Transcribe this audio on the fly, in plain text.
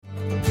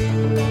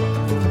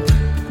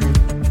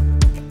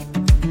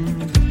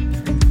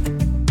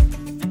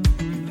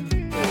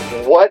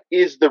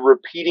is the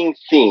repeating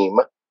theme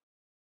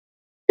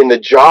in the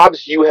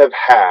jobs you have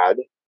had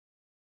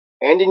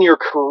and in your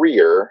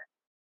career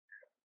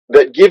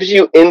that gives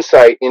you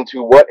insight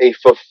into what a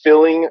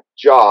fulfilling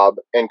job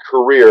and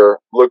career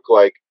look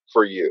like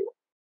for you?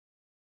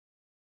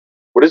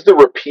 What is the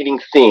repeating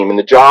theme in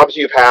the jobs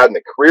you've had and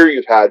the career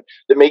you've had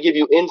that may give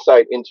you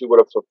insight into what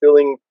a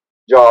fulfilling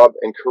job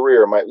and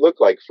career might look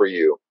like for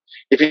you?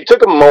 If you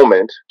took a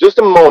moment, just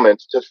a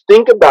moment, to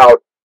think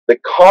about the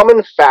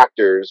common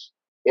factors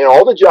in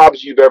all the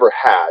jobs you've ever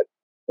had,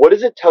 what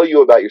does it tell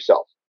you about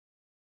yourself?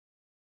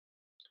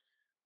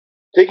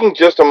 Taking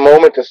just a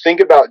moment to think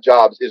about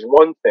jobs is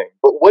one thing,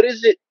 but what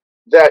is it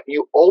that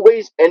you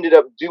always ended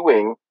up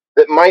doing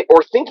that might,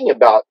 or thinking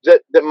about,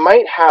 that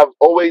might have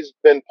always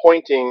been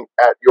pointing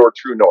at your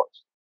true north?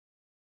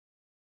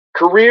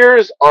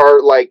 Careers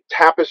are like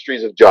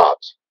tapestries of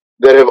jobs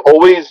that have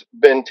always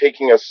been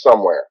taking us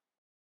somewhere.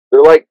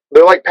 They're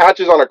like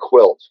patches on a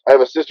quilt. I have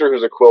a sister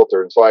who's a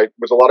quilter, and so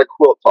there's a lot of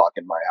quilt talk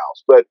in my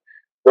house. But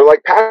they're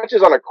like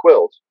patches on a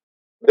quilt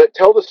that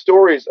tell the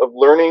stories of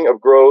learning,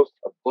 of growth,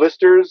 of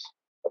blisters,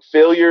 of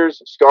failures,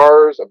 of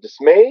scars, of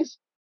dismays,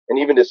 and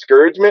even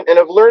discouragement, and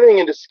of learning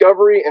and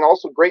discovery, and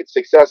also great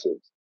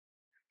successes.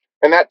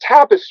 And that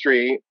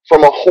tapestry,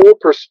 from a whole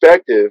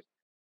perspective,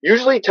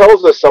 usually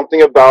tells us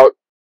something about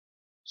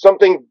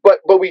something, but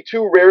we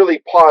too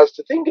rarely pause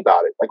to think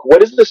about it. Like,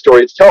 what is the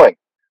story it's telling?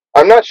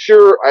 I'm not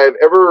sure I have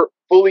ever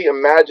fully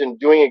imagined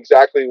doing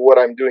exactly what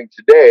I'm doing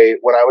today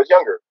when I was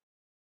younger.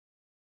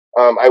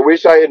 I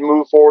wish I had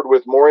moved forward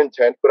with more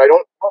intent, but I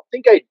don't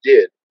think I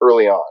did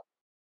early on.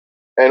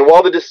 And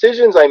while the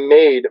decisions I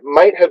made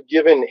might have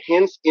given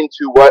hints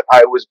into what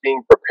I was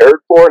being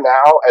prepared for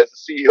now as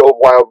the CEO of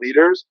Wild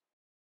Leaders,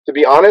 to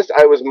be honest,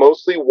 I was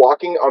mostly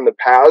walking on the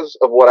paths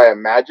of what I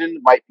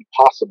imagined might be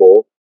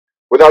possible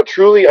without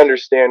truly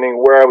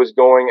understanding where I was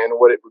going and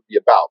what it would be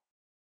about.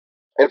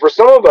 And for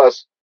some of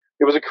us,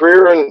 it was a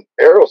career in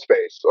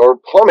aerospace or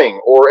plumbing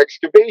or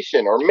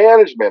excavation or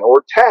management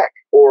or tech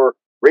or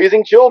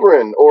raising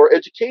children or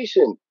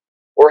education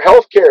or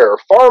healthcare or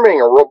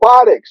farming or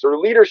robotics or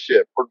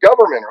leadership or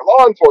government or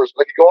law enforcement.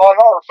 I could go on and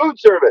on, or food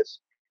service.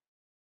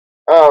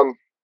 Um,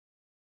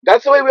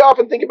 that's the way we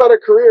often think about a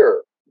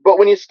career. But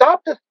when you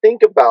stop to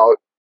think about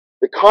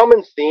the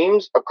common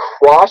themes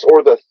across,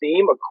 or the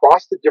theme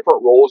across the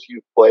different roles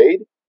you've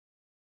played,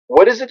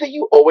 what is it that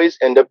you always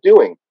end up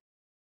doing?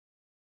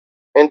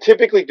 And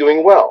typically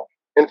doing well.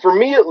 And for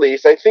me, at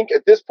least, I think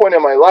at this point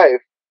in my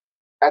life,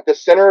 at the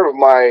center of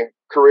my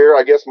career,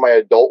 I guess my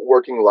adult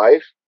working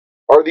life,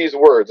 are these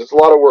words. It's a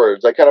lot of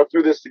words. I kind of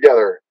threw this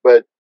together,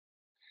 but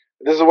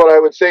this is what I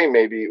would say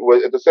maybe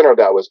was at the center of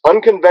that was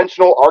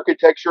unconventional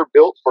architecture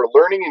built for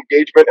learning,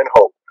 engagement, and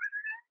hope.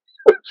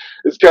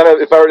 It's kind of,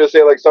 if I were to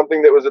say like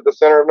something that was at the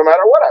center of no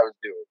matter what I was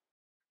doing.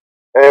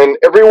 And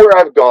everywhere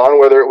I've gone,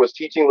 whether it was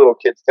teaching little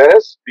kids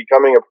tennis,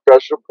 becoming a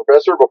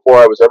professor before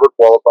I was ever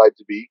qualified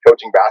to be,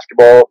 coaching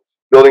basketball,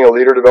 building a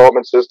leader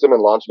development system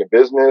and launching a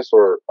business,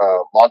 or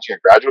launching a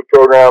graduate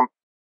program,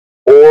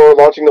 or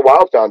launching the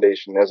Wild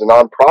Foundation as a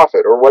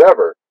nonprofit, or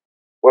whatever.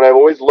 What I've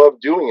always loved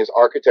doing is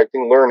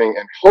architecting learning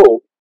and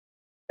hope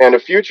and a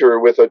future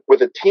with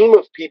a team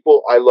of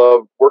people I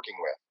love working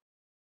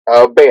with.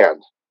 A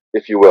band,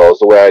 if you will, is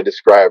the way I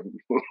describe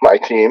my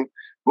team,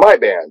 my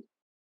band.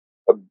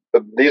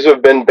 These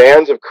have been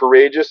bands of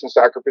courageous and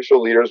sacrificial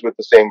leaders with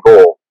the same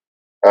goal: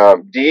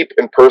 deep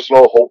and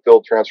personal,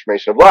 hope-filled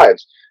transformation of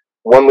lives,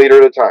 one leader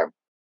at a time.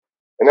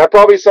 And that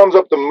probably sums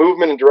up the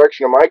movement and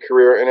direction of my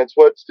career, and it's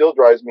what still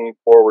drives me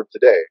forward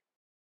today.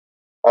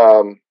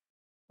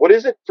 What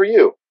is it for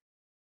you?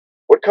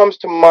 What comes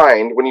to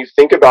mind when you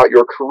think about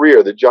your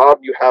career, the job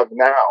you have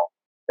now?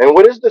 And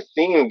what is the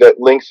theme that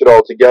links it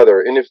all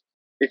together? And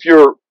if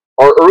you're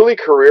our early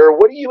career,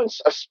 what do you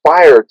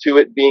aspire to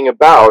it being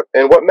about?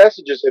 And what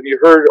messages have you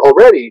heard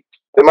already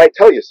that might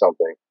tell you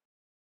something?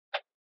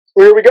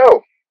 Well, here we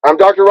go. I'm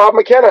Dr. Rob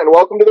McKenna, and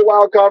welcome to the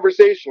Wild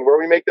Conversation, where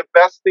we make the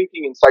best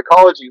thinking in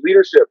psychology,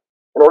 leadership,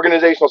 and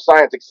organizational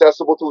science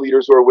accessible to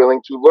leaders who are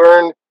willing to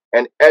learn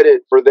and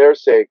edit for their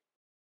sake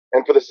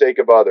and for the sake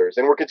of others.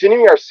 And we're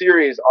continuing our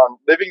series on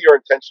living your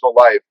intentional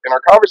life. And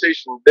our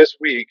conversation this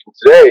week,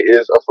 today,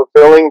 is a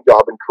fulfilling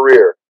job and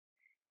career.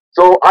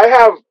 So I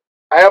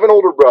have an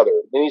older brother,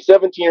 and he's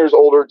 17 years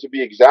older to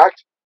be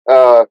exact,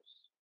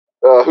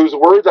 whose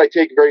words I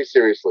take very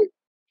seriously.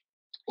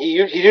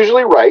 He's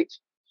usually right,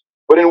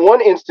 but in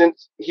one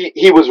instance,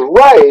 he was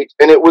right,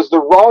 and it was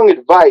the wrong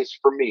advice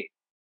for me.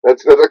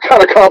 That's a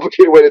kind of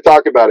complicated way to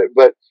talk about it,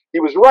 but he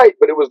was right,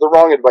 but it was the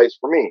wrong advice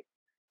for me.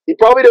 He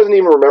probably doesn't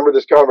even remember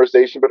this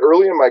conversation, but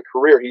early in my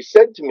career, he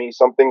said to me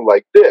something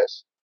like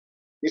this.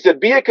 He said,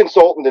 be a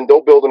consultant and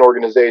don't build an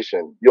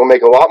organization. You'll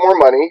make a lot more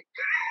money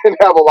and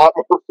have a lot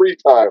more free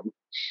time.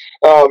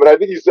 And I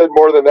think he said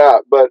more than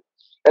that.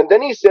 And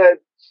then he said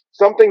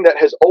something that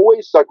has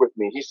always stuck with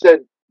me. He said,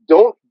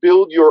 don't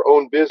build your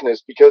own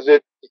business, because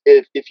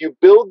if you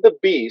build the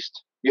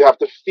beast, you have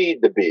to feed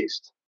the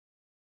beast.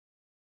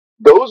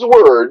 Those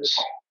words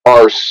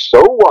are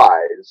so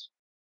wise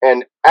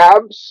and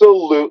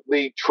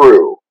absolutely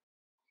true.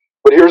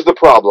 But here's the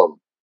problem.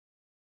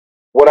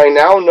 What I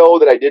now know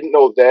that I didn't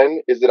know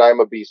then is that I'm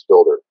a beast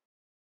builder.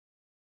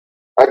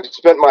 I've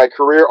spent my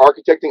career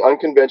architecting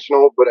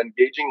unconventional but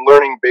engaging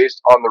learning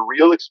based on the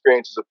real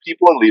experiences of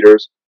people and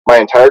leaders my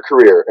entire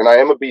career, and I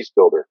am a beast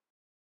builder.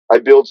 I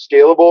build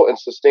scalable and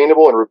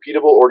sustainable and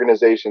repeatable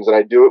organizations, and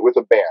I do it with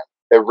a band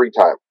every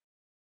time.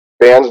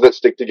 Bands that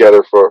stick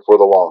together for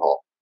the long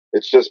haul.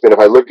 It's just been, if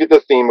I look at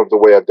the theme of the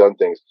way I've done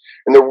things,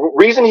 and the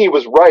reason he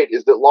was right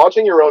is that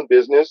launching your own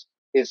business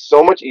is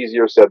so much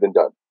easier said than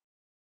done.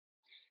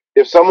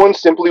 If someone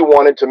simply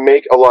wanted to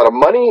make a lot of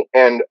money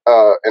and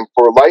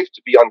for life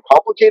to be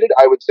uncomplicated,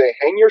 I would say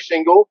hang your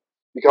shingle,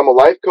 become a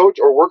life coach,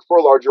 or work for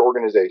a larger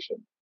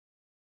organization,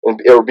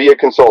 or be a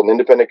consultant,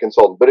 independent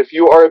consultant. But if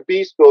you are a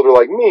beast builder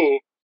like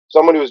me,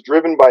 someone who is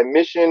driven by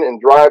mission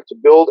and drive to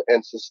build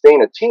and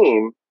sustain a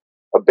team,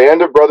 a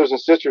band of brothers and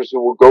sisters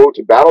who will go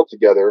to battle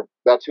together,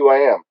 that's who I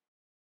am.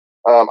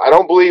 I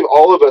don't believe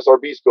all of us are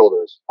beast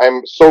builders.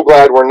 I'm so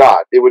glad we're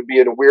not. It would be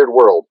in a weird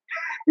world.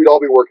 We'd all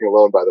be working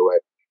alone, by the way.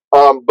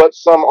 But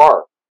some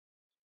are.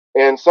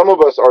 And some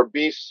of us are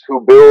beasts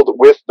who build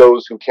with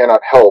those who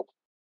cannot help,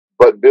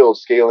 but build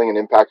scaling and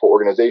impactful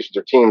organizations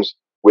or teams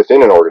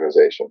within an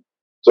organization.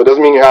 So it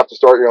doesn't mean you have to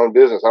start your own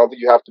business. I don't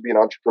think you have to be an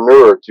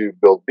entrepreneur to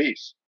build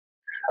beasts.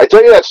 I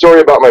tell you that story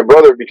about my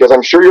brother because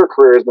I'm sure your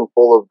career has been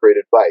full of great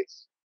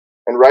advice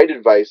and right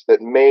advice that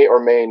may or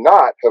may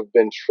not have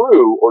been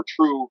true or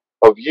true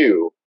of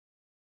you.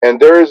 And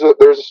there's a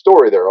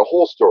story there, a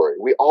whole story.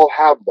 We all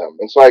have them.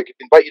 And so I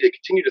invite you to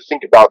continue to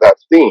think about that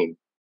theme.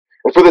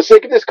 And for the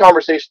sake of this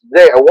conversation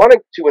today, I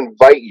wanted to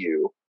invite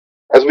you,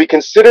 as we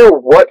consider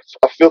what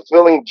a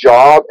fulfilling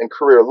job and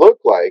career look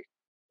like,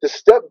 to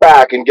step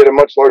back and get a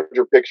much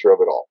larger picture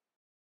of it all.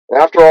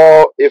 And after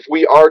all, if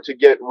we are to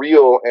get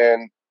real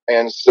and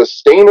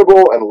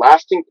sustainable and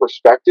lasting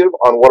perspective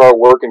on what our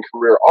work and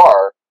career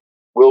are,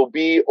 will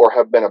be, or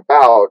have been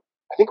about,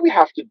 I think we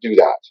have to do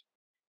that.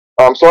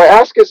 So I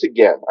ask us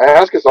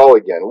all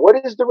again, what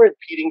is the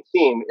repeating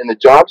theme in the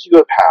jobs you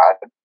have had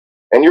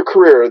and your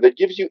career that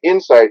gives you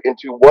insight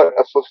into what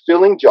a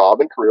fulfilling job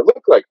and career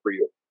look like for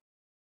you?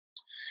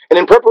 And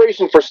in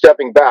preparation for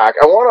stepping back,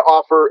 I want to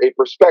offer a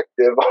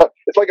perspective.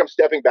 It's like I'm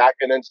stepping back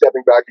and then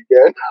stepping back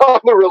again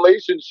on the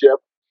relationship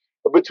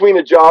between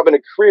a job and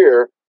a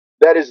career.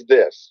 That is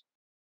this.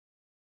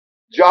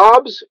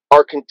 Jobs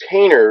are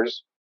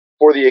containers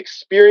for the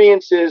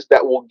experiences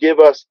that will give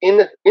us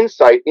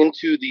insight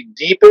into the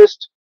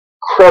deepest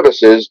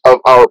crevices of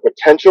our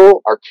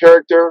potential, our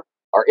character,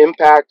 our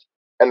impact,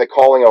 and the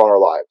calling on our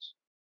lives.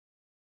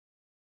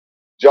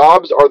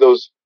 Jobs are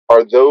that's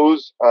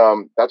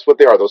what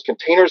they are, those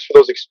containers for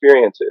those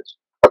experiences.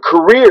 A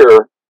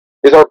career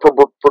is our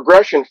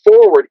progression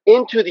forward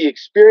into the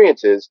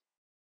experiences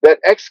that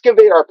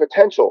excavate our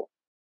potential,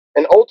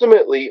 and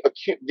ultimately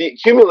the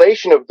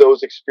accumulation of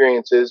those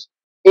experiences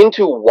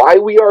into why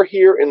we are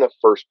here in the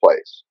first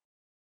place.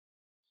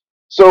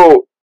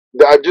 So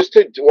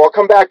I'll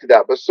come back to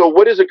that. But so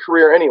what is a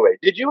career anyway?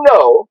 Did you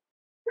know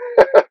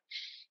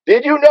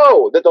that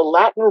the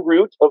Latin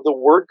root of the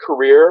word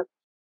career,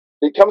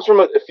 it comes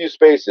from a few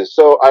spaces.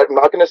 So I'm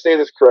not going to say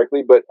this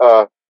correctly, but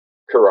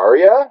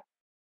cararia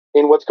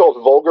in what's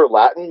called vulgar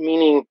Latin,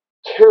 meaning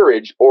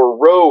carriage or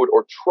road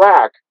or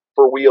track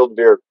for wheeled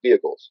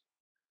vehicles.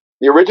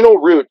 The original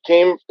root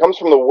comes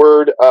from the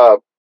word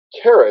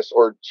charis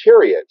or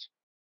chariot.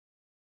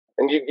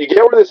 And you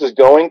get where this is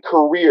going?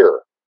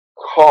 Career,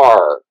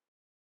 car.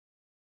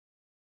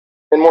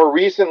 And more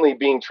recently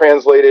being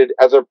translated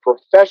as a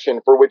profession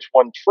for which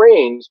one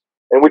trains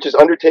and which is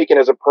undertaken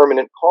as a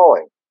permanent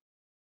calling.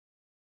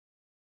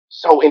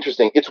 So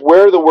interesting. It's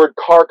where the word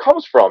car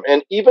comes from,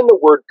 and even the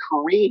word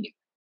careening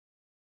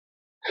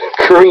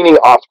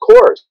off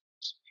course.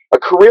 A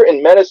career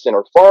in medicine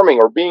or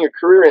farming or being a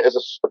career as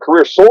a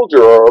career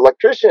soldier or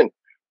electrician.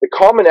 The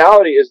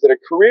commonality is that a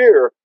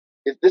career,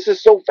 this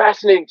is so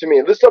fascinating to me,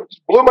 and this stuff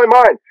blew my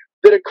mind,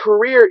 that a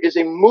career is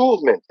a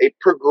movement, a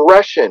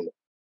progression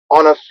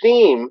on a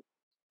theme,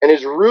 and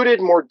is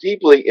rooted more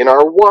deeply in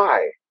our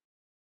why.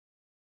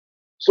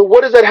 So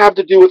what does that have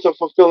to do with a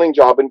fulfilling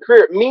job and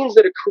career? It means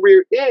that a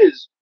career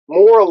is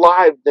more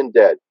alive than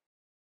dead.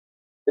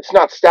 It's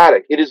not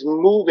static. It is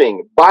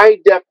moving. By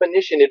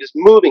definition, it is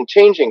moving,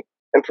 changing,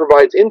 and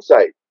provides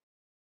insight.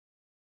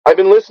 I've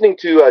been listening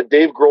to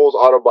Dave Grohl's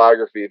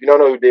autobiography. If you don't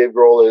know who Dave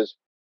Grohl is,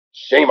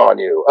 shame on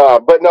you.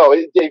 But no,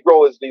 Dave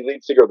Grohl is the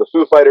lead singer of the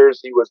Foo Fighters.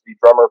 He was the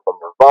drummer from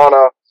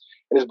Nirvana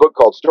in his book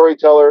called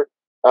Storyteller.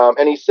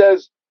 And he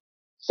says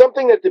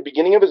something at the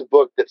beginning of his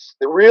book that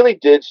really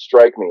did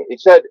strike me. He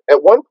said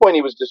at one point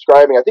he was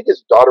describing, I think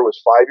his daughter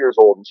was 5 years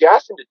old, and she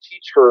asked him to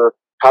teach her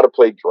how to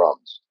play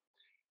drums.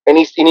 And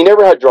he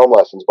never had drum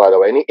lessons, by the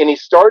way. And he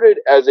started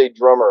as a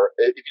drummer.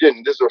 If you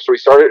didn't, so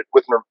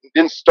he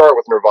didn't start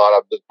with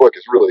Nirvana. This book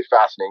is really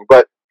fascinating.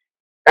 But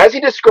as he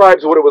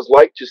describes what it was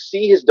like to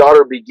see his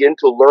daughter begin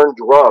to learn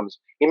drums,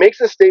 he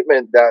makes a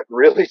statement that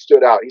really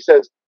stood out. He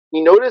says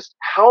he noticed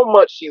how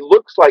much she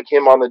looks like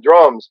him on the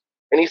drums.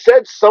 And he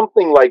said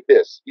something like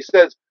this. He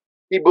says,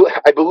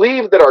 I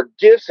believe that our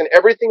gifts and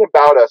everything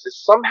about us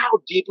is somehow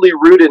deeply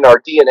rooted in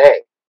our DNA.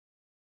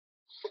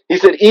 He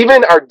said,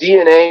 even our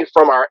DNA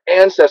from our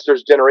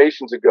ancestors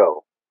generations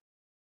ago.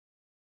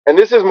 And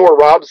this is more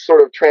Rob's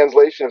sort of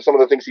translation of some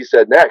of the things he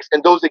said next.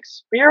 And those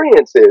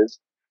experiences,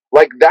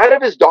 like that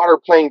of his daughter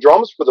playing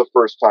drums for the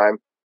first time,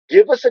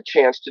 give us a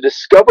chance to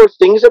discover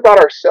things about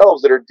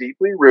ourselves that are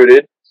deeply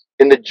rooted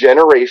in the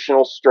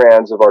generational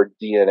strands of our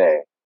DNA.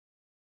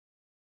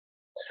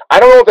 I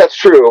don't know if that's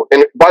true.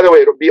 And by the way,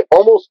 it'd be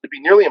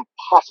nearly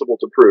impossible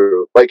to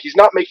prove. Like, he's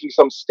not making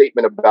some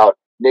statement about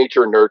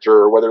nature, nurture,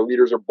 or whether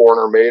leaders are born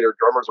or made or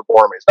drummers are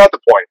born or made. It's not the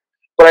point.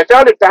 But I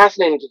found it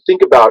fascinating to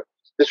think about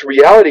this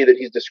reality that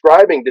he's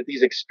describing, that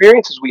these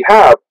experiences we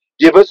have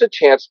give us a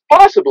chance,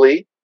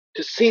 possibly,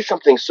 to see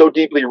something so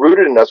deeply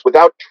rooted in us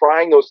without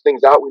trying those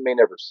things out we may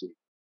never see.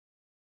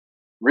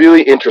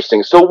 Really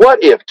interesting. So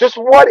just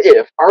what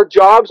if, our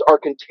jobs are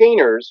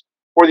containers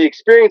for the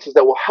experiences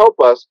that will help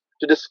us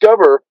to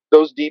discover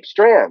those deep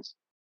strands?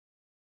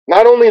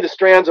 Not only the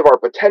strands of our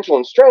potential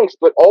and strengths,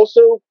 but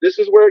also, this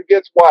is where it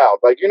gets wild.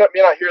 Like, may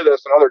not hear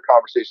this in other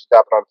conversations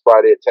happen on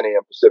Friday at 10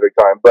 a.m. Pacific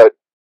time, but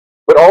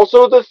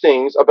also the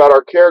things about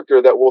our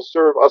character that will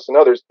serve us and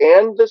others,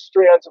 and the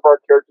strands of our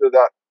character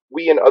that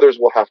we and others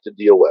will have to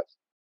deal with.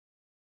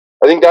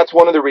 I think that's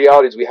one of the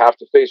realities we have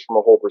to face from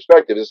a whole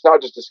perspective. It's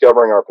not just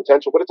discovering our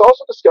potential, but it's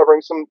also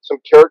discovering some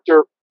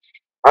character.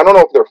 I don't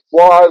know if they're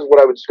flaws,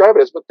 what I would describe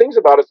it as, but things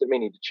about us that may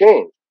need to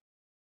change.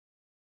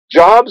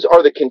 Jobs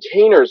are the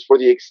containers for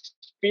the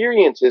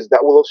experiences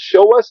that will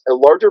show us a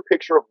larger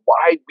picture of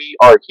why we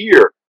are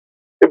here.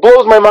 It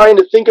blows my mind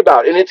to think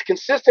about, and it's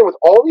consistent with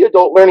all the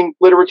adult learning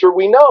literature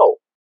we know.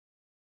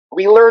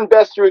 We learn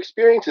best through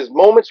experiences,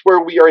 moments where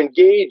we are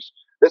engaged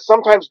that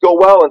sometimes go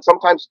well and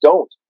sometimes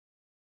don't.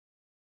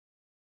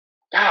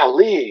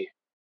 Golly.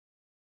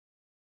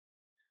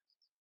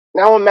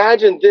 Now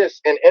imagine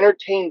this and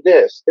entertain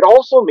this. It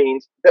also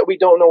means that we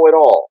don't know it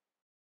all.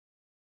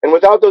 And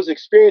without those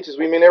experiences,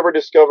 we may never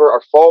discover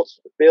our faults,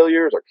 our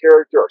failures, our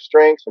character, our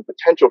strengths, and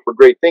potential for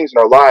great things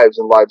in our lives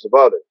and lives of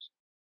others.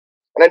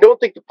 And I don't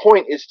think the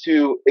point is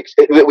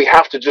that we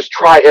have to just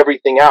try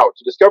everything out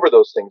to discover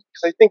those things,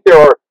 because I think there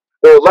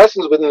are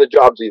lessons within the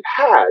jobs we've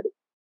had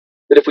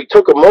that if we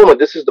took a moment,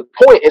 this is the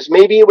point, is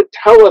maybe it would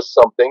tell us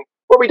something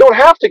where we don't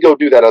have to go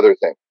do that other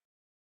thing.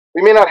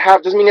 We may not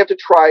have, doesn't mean you have to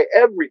try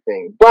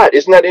everything, but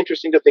isn't that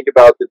interesting to think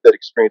about, that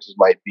experiences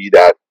might be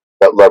that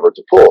lever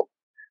to pull?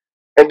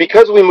 And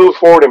because we move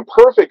forward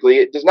imperfectly,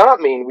 it does not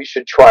mean we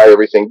should try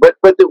everything, but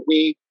that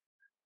we,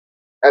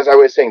 as I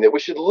was saying, that we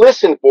should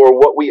listen for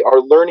what we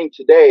are learning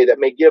today that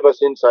may give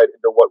us insight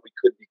into what we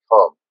could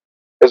become,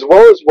 as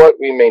well as what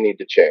we may need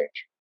to change.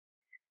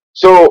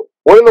 So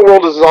what in the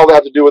world does all that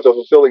have to do with a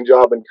fulfilling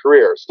job and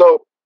career?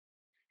 So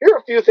here are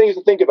a few things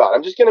to think about.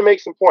 I'm just going to make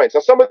some points.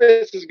 Now, some of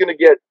this is going to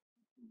get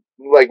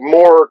like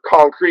more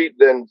concrete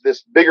than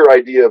this bigger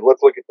idea of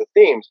let's look at the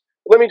themes.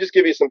 Let me just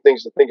give you some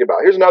things to think about.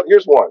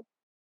 Here's one.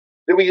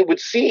 That we would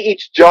see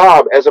each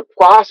job as a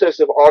process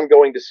of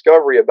ongoing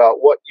discovery about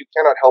what you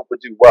cannot help but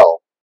do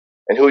well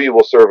and who you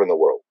will serve in the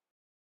world.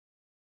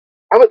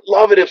 I would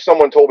love it if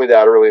someone told me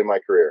that early in my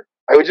career.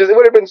 It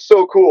would have been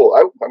so cool.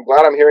 I'm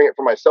glad I'm hearing it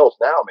for myself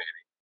now,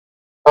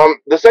 maybe.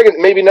 The second,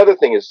 maybe another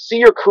thing is, see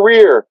your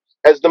career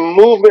as the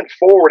movement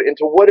forward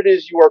into what it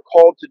is you are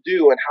called to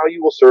do and how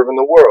you will serve in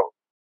the world.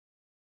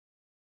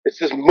 It's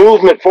this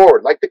movement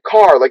forward, like the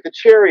car, like the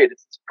chariot.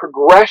 It's this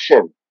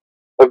progression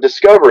of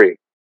discovery.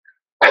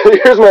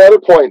 Here's my other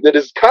point that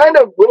is kind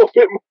of a little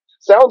bit,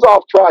 sounds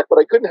off track, but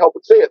I couldn't help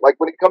but say it. Like,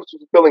 when it comes to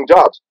fulfilling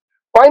jobs,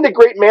 find a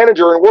great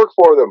manager and work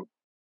for them.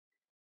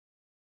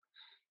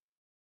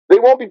 They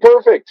won't be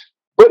perfect,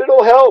 but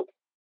it'll help.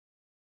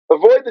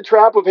 Avoid the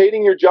trap of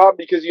hating your job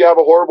because you have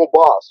a horrible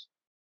boss.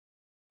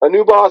 A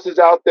new boss is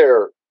out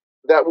there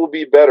that will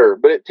be better,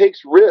 but it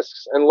takes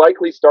risks and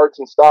likely starts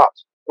and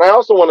stops. And I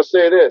also want to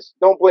say this: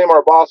 don't blame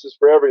our bosses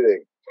for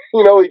everything.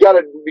 We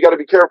gotta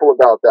be careful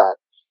about that.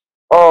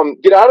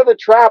 Get out of the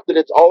trap that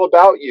it's all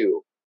about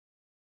you.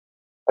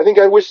 I think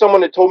I wish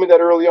someone had told me that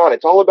early on.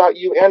 It's all about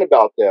you and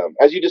about them.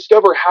 As you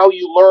discover how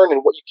you learn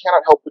and what you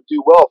cannot help but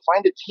do well,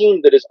 find a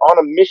team that is on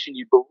a mission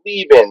you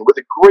believe in with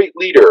a great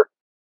leader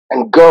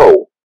and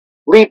go.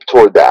 Leap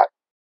toward that.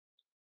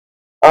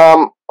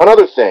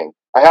 Another thing,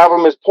 I have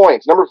them as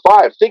points. Number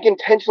 5, think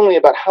intentionally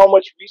about how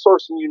much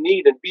resourcing you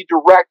need and be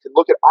direct and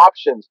look at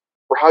options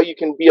for how you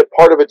can be a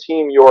part of a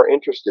team you are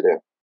interested in,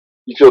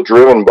 you feel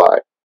driven by.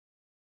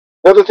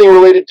 Another thing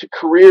related to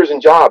careers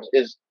and jobs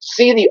is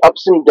see the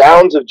ups and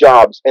downs of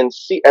jobs and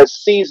see as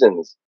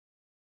seasons.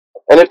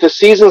 And if the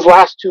seasons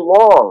last too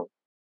long,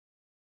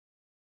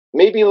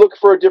 maybe look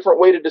for a different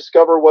way to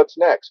discover what's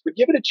next, but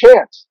give it a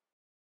chance.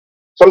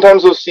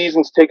 Sometimes those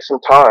seasons take some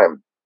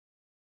time.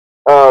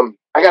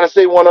 I gotta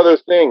say one other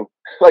thing.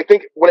 I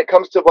think when it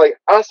comes to like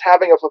us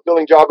having a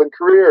fulfilling job and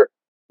career,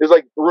 is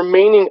like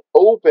remaining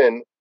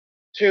open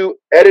to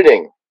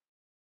editing.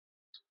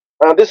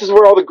 This is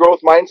where all the growth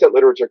mindset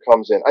literature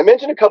comes in. I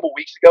mentioned a couple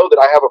weeks ago that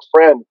I have a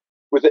friend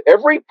with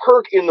every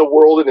perk in the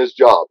world in his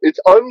job. It's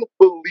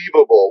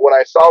unbelievable when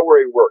I saw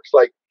where he works.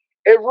 Like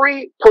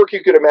every perk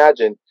you could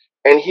imagine.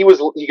 And he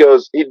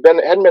goes, hadn't been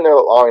there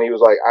that long, and he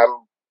was like,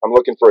 I'm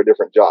looking for a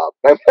different job.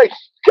 And I'm like, you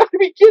gotta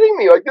be kidding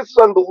me. Like, this is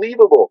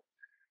unbelievable.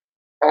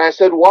 And I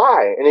said,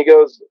 why? And he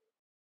goes,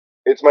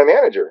 it's my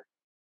manager.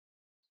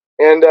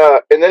 And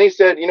then he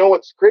said, you know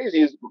what's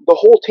crazy is the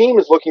whole team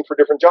is looking for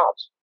different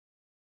jobs.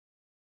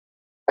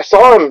 I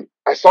saw him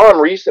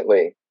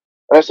recently,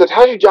 and I said,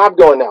 how's your job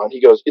going now? And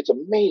he goes, it's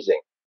amazing.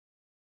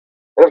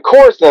 And of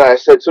course, then I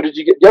said, so do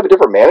you have a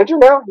different manager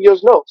now? He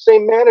goes, no,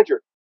 same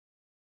manager.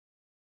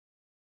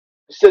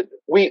 He said,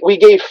 we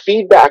gave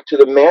feedback to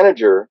the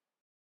manager,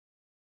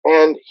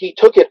 and he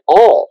took it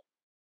all.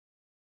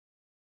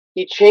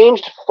 He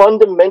changed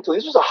fundamentally.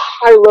 This was a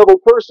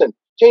high-level person.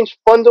 Changed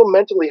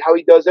fundamentally how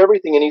he does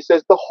everything. And he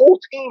says the whole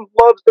team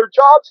loves their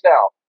jobs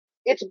now.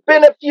 It's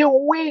been a few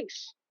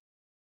weeks.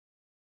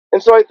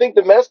 And so I think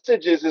the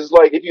message is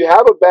like, if you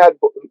have a bad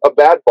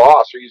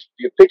boss, or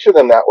you picture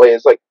them that way,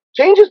 it's like,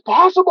 change is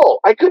possible.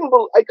 I couldn't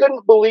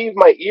believe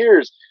my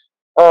ears.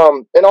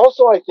 And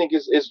also I think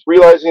is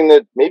realizing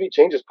that maybe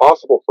change is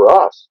possible for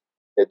us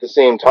at the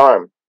same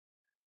time.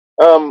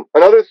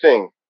 Another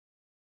thing,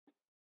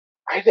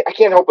 I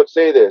can't help but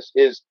say this,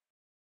 is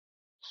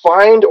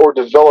find or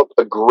develop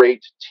a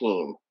great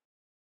team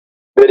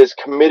that is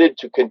committed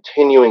to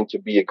continuing to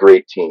be a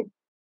great team.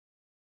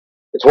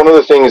 It's one of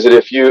the things that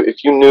if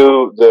you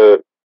knew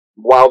the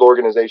Wild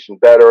organization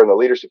better and the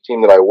leadership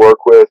team that I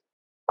work with,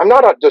 I'm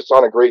not just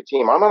on a great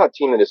team. I'm on a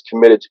team that is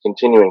committed to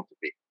continuing to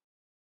be.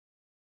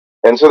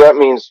 And so that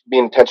means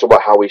being intentional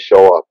about how we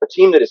show up. A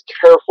team that is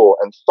careful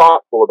and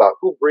thoughtful about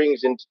who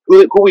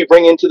we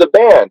bring into the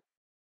band,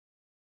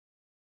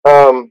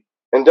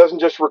 and doesn't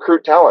just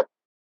recruit talent.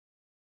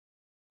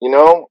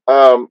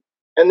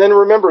 And then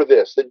remember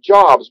this: that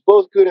jobs,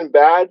 both good and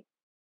bad,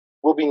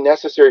 will be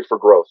necessary for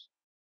growth.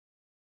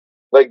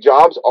 Like,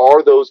 jobs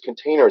are those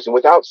containers, and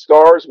without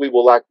scars, we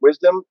will lack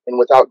wisdom, and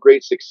without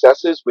great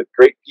successes with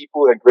great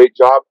people and a great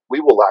job, we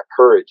will lack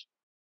courage.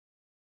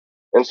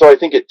 And so I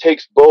think it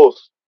takes both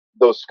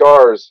those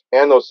scars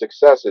and those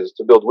successes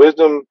to build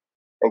wisdom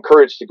and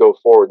courage to go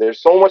forward. There's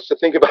so much to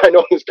think about. I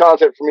know this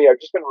content for me. I've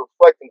just been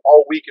reflecting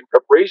all week in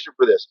preparation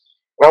for this.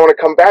 And I want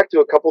to come back to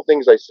a couple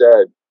things I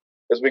said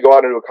as we go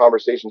out into a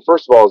conversation.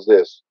 First of all is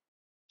this: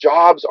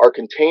 jobs are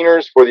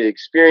containers for the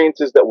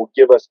experiences that will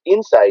give us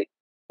insight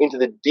into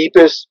the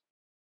deepest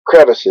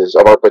crevices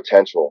of our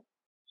potential,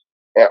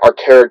 and our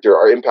character,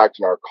 our impact,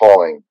 and our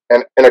calling.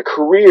 And a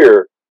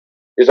career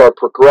is our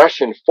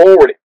progression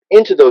forward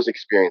into those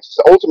experiences,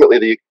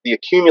 ultimately the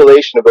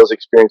accumulation of those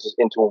experiences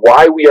into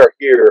why we are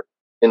here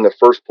in the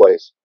first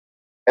place.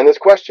 And this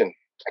question,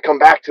 I come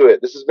back to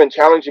it. This has been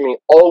challenging me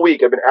all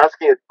week. I've been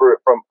asking it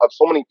of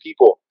so many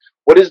people.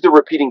 What is the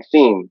repeating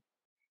theme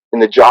in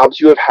the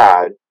jobs you have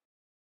had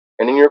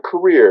and in your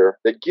career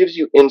that gives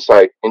you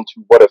insight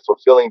into what a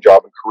fulfilling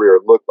job and career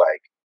look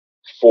like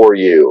for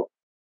you?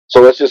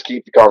 So let's just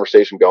keep the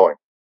conversation going.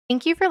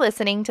 Thank you for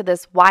listening to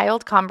this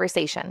Wild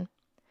Conversation.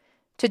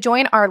 To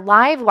join our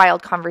live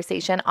Wild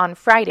Conversation on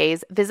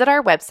Fridays, visit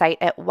our website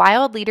at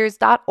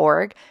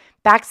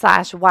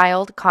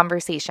wildleaders.org/Wild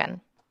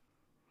Conversation.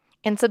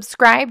 And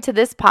subscribe to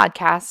this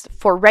podcast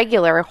for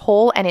regular,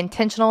 whole, and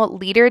intentional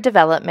leader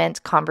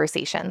development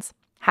conversations.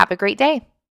 Have a great day.